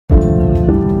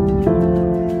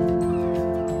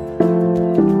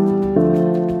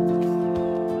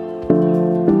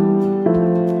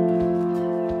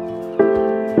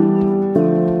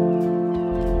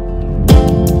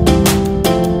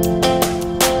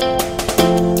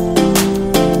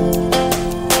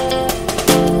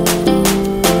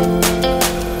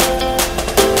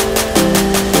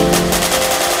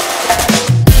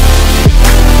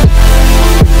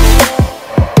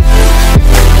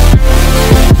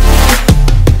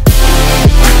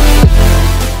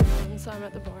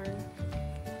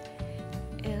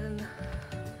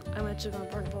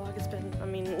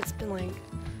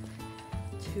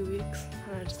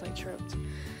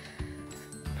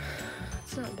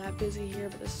that busy here,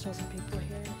 but there's still some people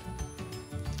here.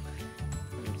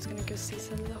 I'm just gonna go see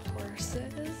some of the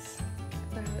horses.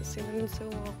 I haven't seen them in so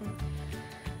long.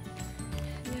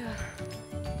 Yeah.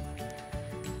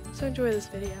 So enjoy this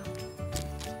video.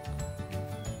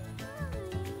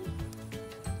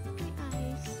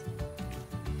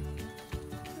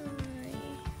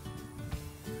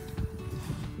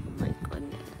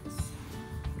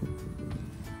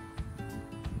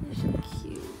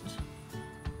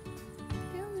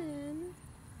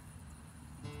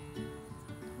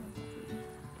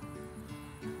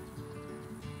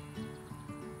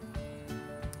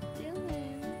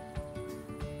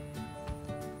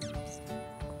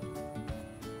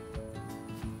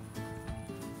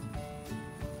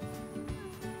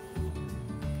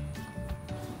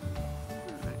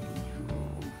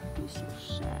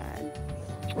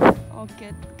 I'll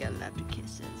get lefty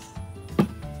kisses.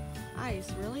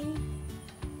 Ice, really?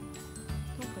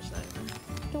 Don't push that over.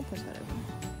 Don't push that over.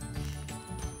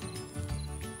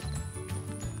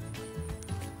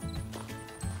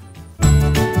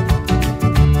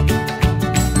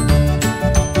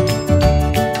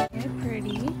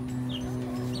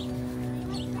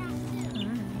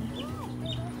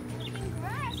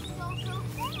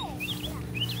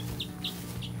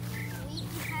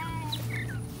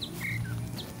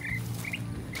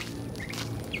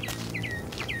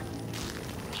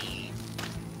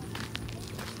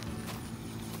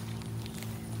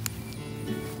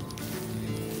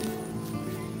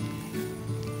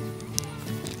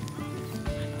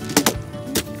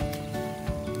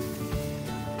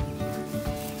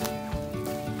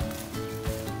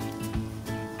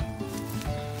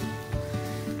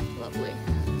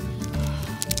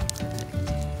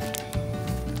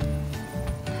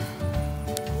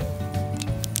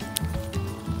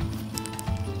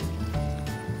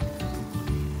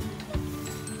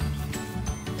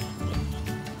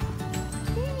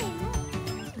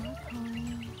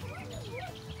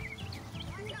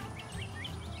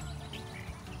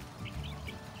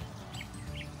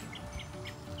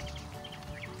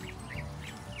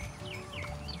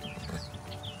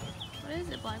 What is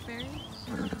it, blackberry?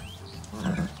 What is it?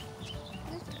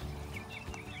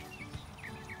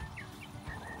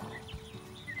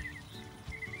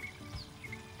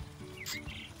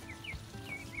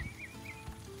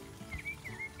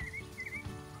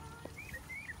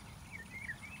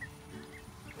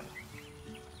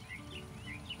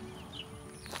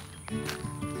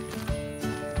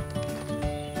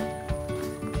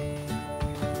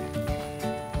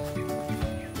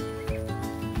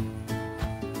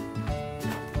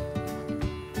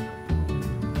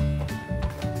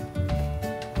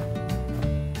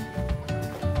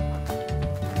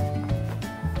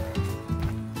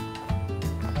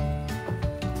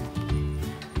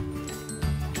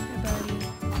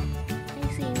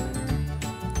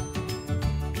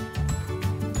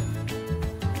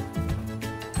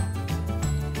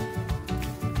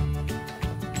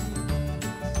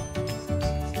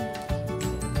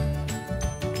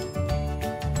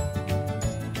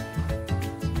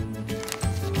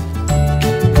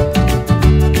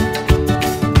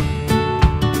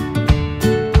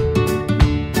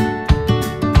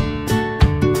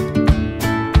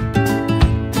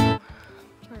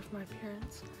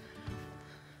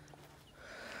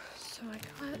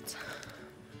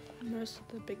 Most of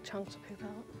the big chunks will poop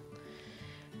out.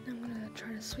 And I'm gonna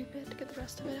try to sweep it to get the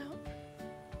rest of it out.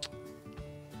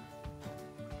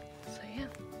 So yeah.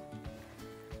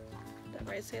 Is that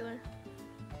right, Sailor?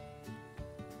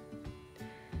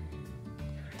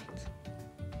 Alright.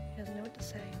 He doesn't know what to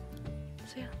say.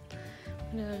 So yeah.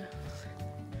 I'm gonna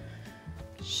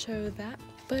show that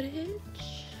footage.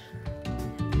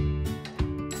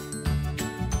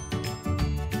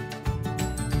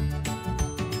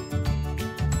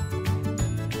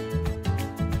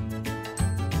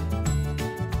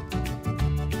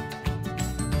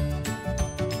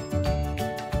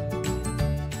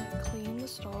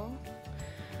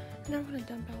 Now I'm gonna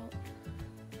dump out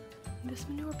this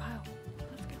manure pile.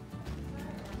 Let's go.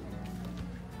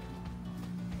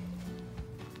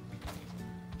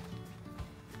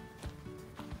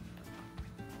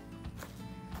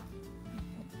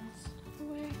 Put this stuff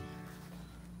away.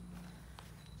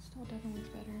 Still definitely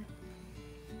better.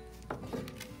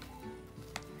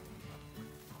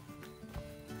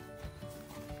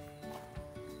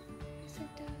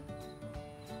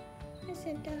 Hi,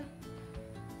 Santa.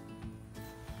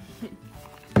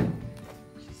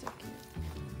 She's so cute.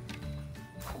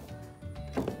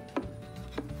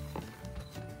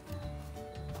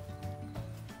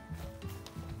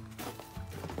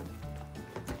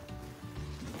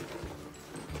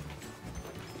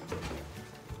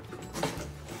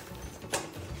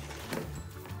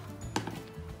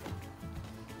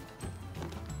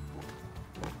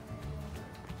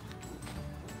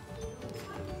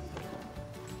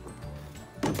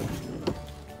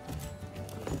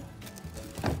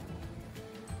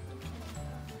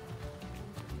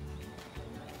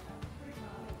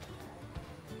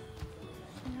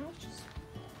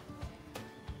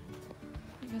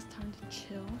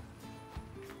 chill.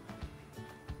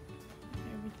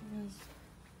 Everything is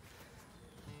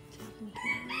taken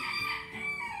care of.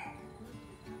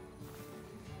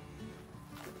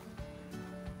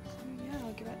 So yeah,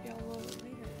 I'll get at y'all a little bit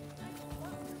later.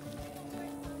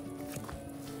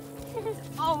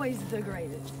 It's always the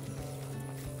greatest.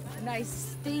 A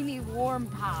nice steamy warm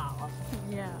pile.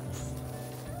 Yes.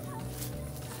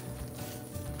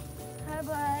 Hi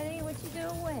buddy, what you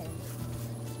doing?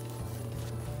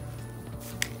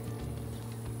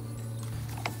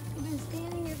 You've been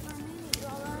standing here for a minute, you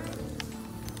alright?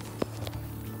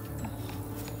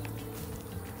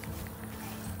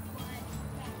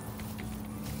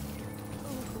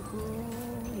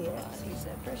 Oh, yeah, use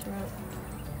that pressure up.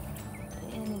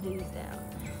 And the dude's down.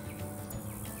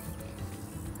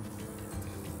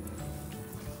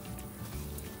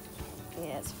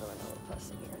 Yeah, it's feeling a little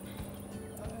pussy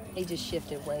here. He just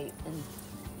shifted weight and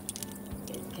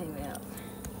it came out.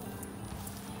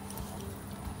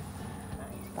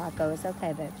 Rocco, it's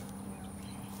okay, babe.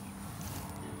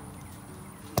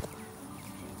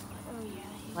 Oh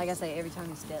yeah. Like I say, every time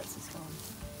he steps, it's going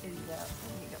to ease out.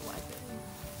 And you gotta wipe it.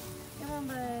 Come on,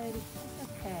 bud.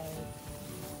 It's okay.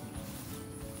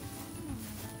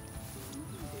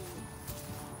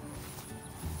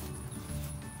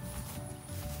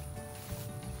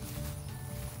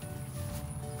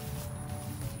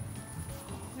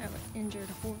 We have an injured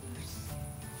horse.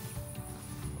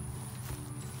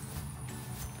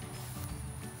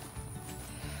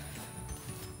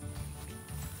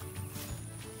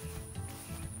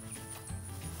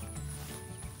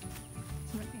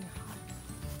 It's not being hot.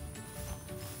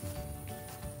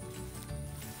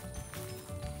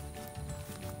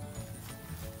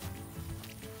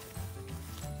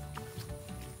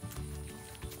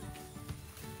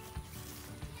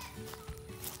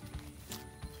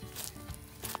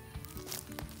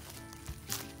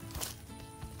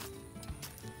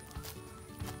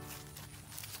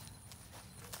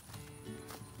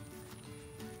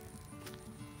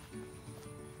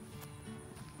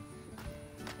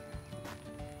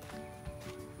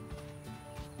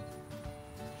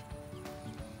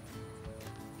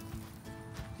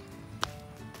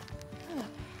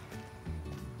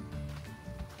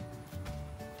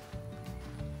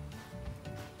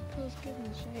 Feels good in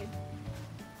the shade.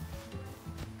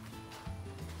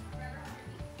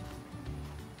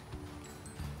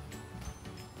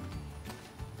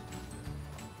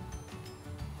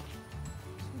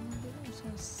 I'm just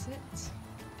gonna sit.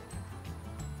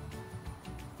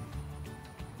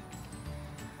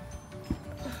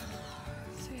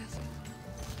 So yes.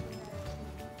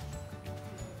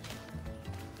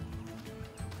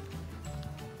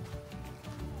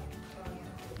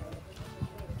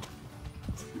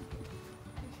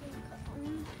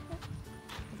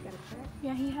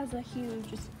 Yeah, he has a huge,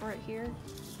 just right here.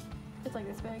 It's like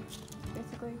this big,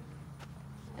 basically.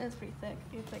 And it's pretty thick.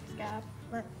 It's thick scab.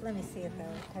 Let me see it though,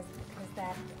 because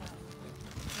that,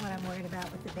 what I'm worried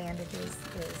about with the bandages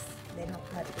is they don't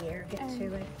let the air get And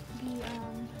to it.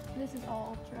 This is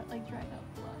all dried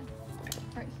up blood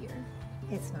right here.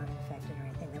 It's not infected or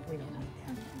anything, that we don't need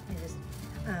that. You just,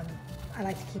 I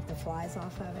like to keep the flies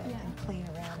off of it Yeah. and clean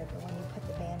around it, but when you put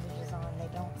the bandages on, they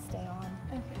don't stay on.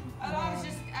 Okay. I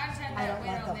just had I that don't lid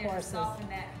want on the there to horses. soften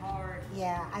that hard.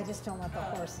 Yeah, I just don't want the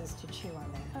horses to chew on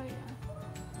that, Oh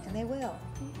yeah. and they will.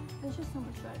 Yeah. There's just so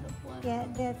much dried up blood.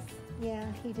 Yeah,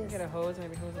 he just, Get a hose,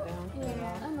 maybe hose it down.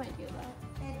 Yeah, I might do that.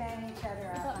 they bang each other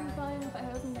Would up. that be fine if I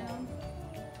hose him down?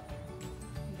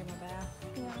 Give him a bath.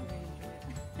 Yeah. I'm sure he'd enjoy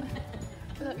it.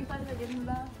 Would that be fine if I give him a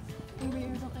bath? Maybe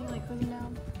or something, like hose him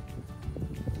down?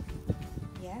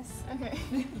 Yes. Okay.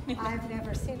 I've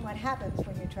never seen what happens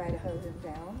when you try to hose him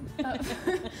down.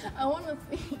 I want to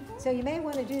see So you may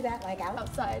want to do that like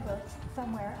outside, but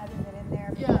somewhere other than in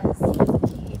there yeah,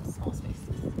 because he hates small spaces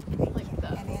like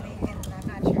that. and I'm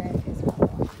not sure if his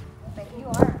will. But you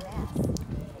are a mess.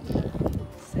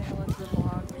 Say hello to the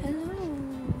vlog. Hello.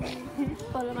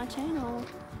 Follow my channel.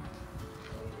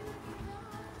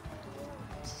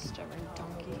 Stubborn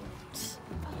donkey.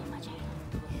 Follow my channel.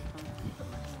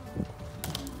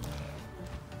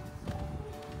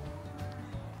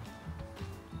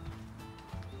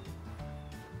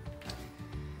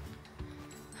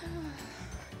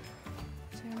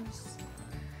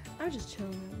 I'm just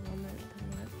chilling at the moment,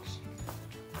 pretty much.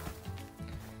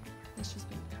 It's just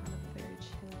been kind of a very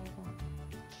chill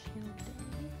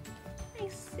day. I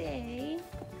say.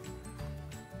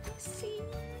 See,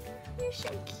 you're so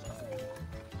cute.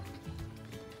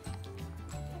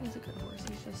 He's a good horse.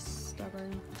 He's just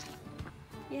stubborn.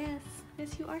 Yes,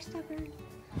 yes, you are stubborn.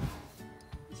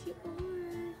 Yes, you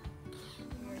are.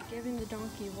 We're giving the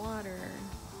donkey water.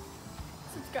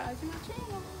 Subscribe to my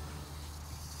channel.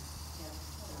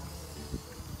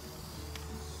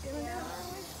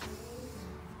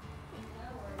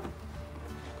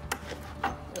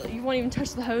 You won't even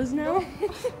touch the hose now?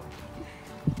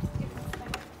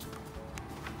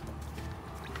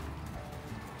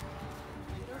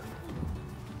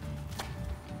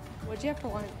 What'd you have for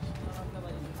lunch?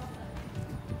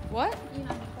 What?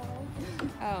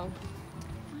 Oh.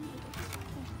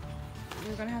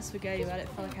 We're gonna have spaghetti, but I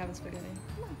didn't feel like having spaghetti.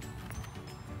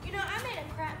 You know, I made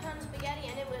a crap ton of spaghetti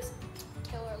and it was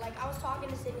killer. Like, I was talking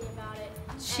to Sydney about it.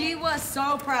 She was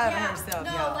so proud of Yeah, herself,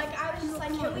 no, y'all. like, I was just like,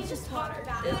 can we just talk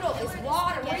about it? Doodle, it's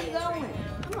water. Where are you going?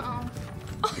 Come on.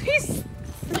 Oh, he's...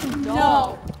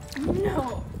 No.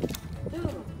 No.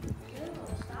 Doodle,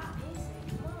 stop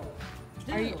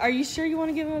pacing. Are you sure you want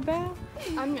to give him a bath?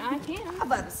 I mean, I can. I'm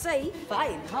about to say, he's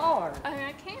fighting hard. I mean,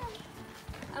 I can.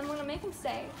 I'm gonna make him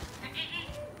stay.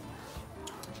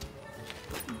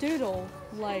 Doodle,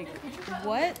 like,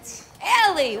 what?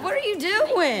 Ellie, what are you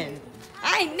doing?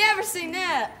 I ain't never seen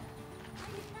that.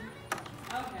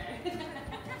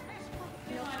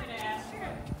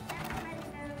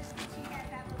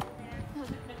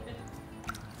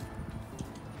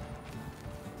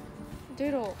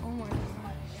 Doodle, oh my god.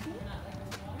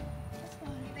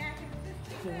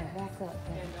 Yeah, back up.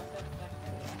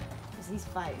 Because he's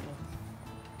fighting.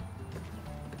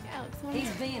 Alex, He's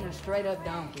being a straight up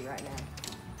donkey right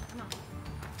now.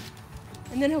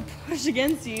 and then he'll push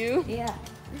against you. Yeah.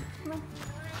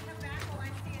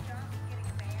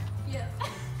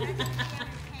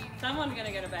 Someone's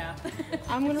gonna get a bath.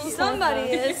 I'm gonna record Somebody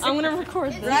this. is. I'm gonna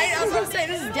record this. Right? I was going to say,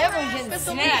 this is definitely getting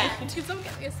snapped. Could someone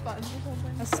get me a sponge?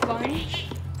 A sponge?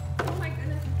 Oh my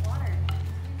goodness, it's water.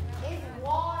 It's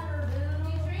water,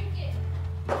 dude. You drink it.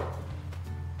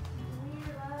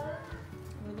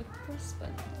 We're looking for a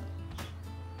sponge.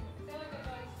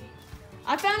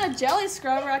 I found a jelly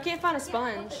scrubber. I can't find a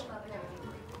sponge.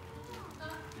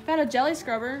 I found a jelly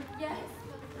scrubber. Yes.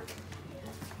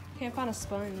 Can't find a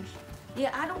sponge.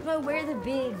 Yeah, I don't know where the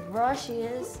big brush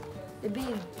is. The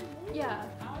big, Yeah.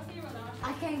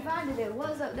 I can't find it. It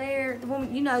was up there. The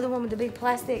one, you know, the one with the big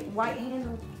plastic white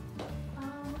handle.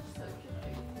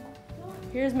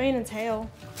 Here's mane and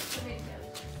tail.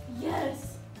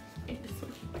 Yes.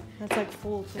 That's like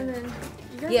full too. And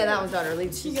then Yeah, that one's Daughter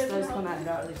Leeds. She's supposed to come out in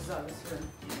Daughter Leeds' office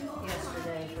for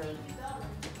yesterday for.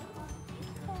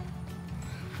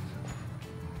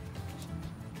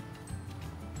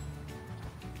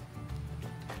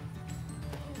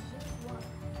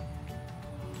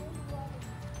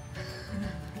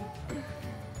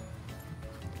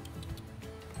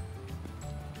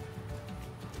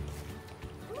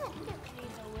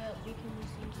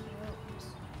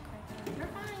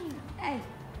 Hey,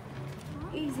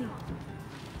 easy.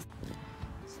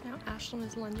 So now Ashlyn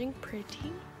is lunging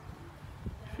pretty.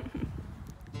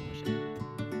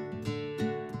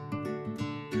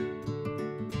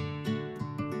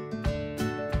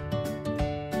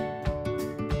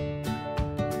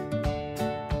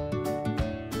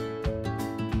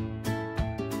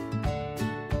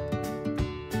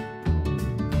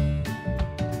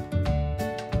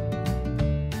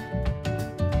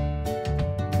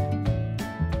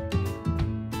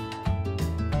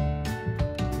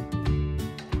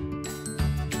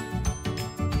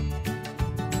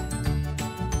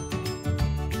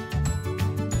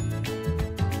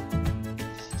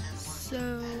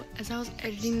 As I was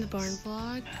editing the barn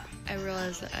vlog, I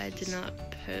realized that I did not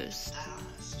post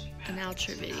an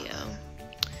outro video.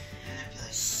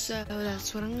 So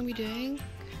that's what I'm gonna be doing.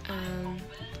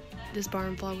 This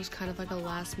barn vlog was kind of like a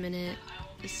last minute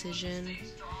decision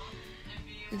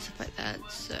and stuff like that,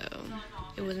 so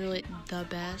it wasn't really the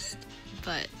best,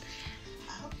 but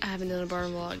I haven't done a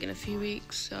barn vlog in a few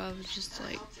weeks, so I was just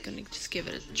like gonna just give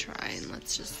it a try and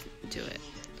let's just do it.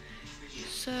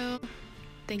 So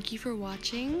thank you for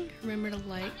watching. Remember to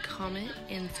like, comment,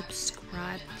 and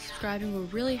subscribe. Subscribing will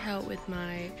really help with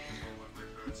my,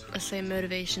 let's say,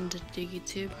 motivation to do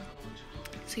YouTube.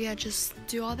 So yeah, just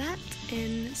do all that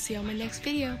and see you on my next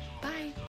video. Bye.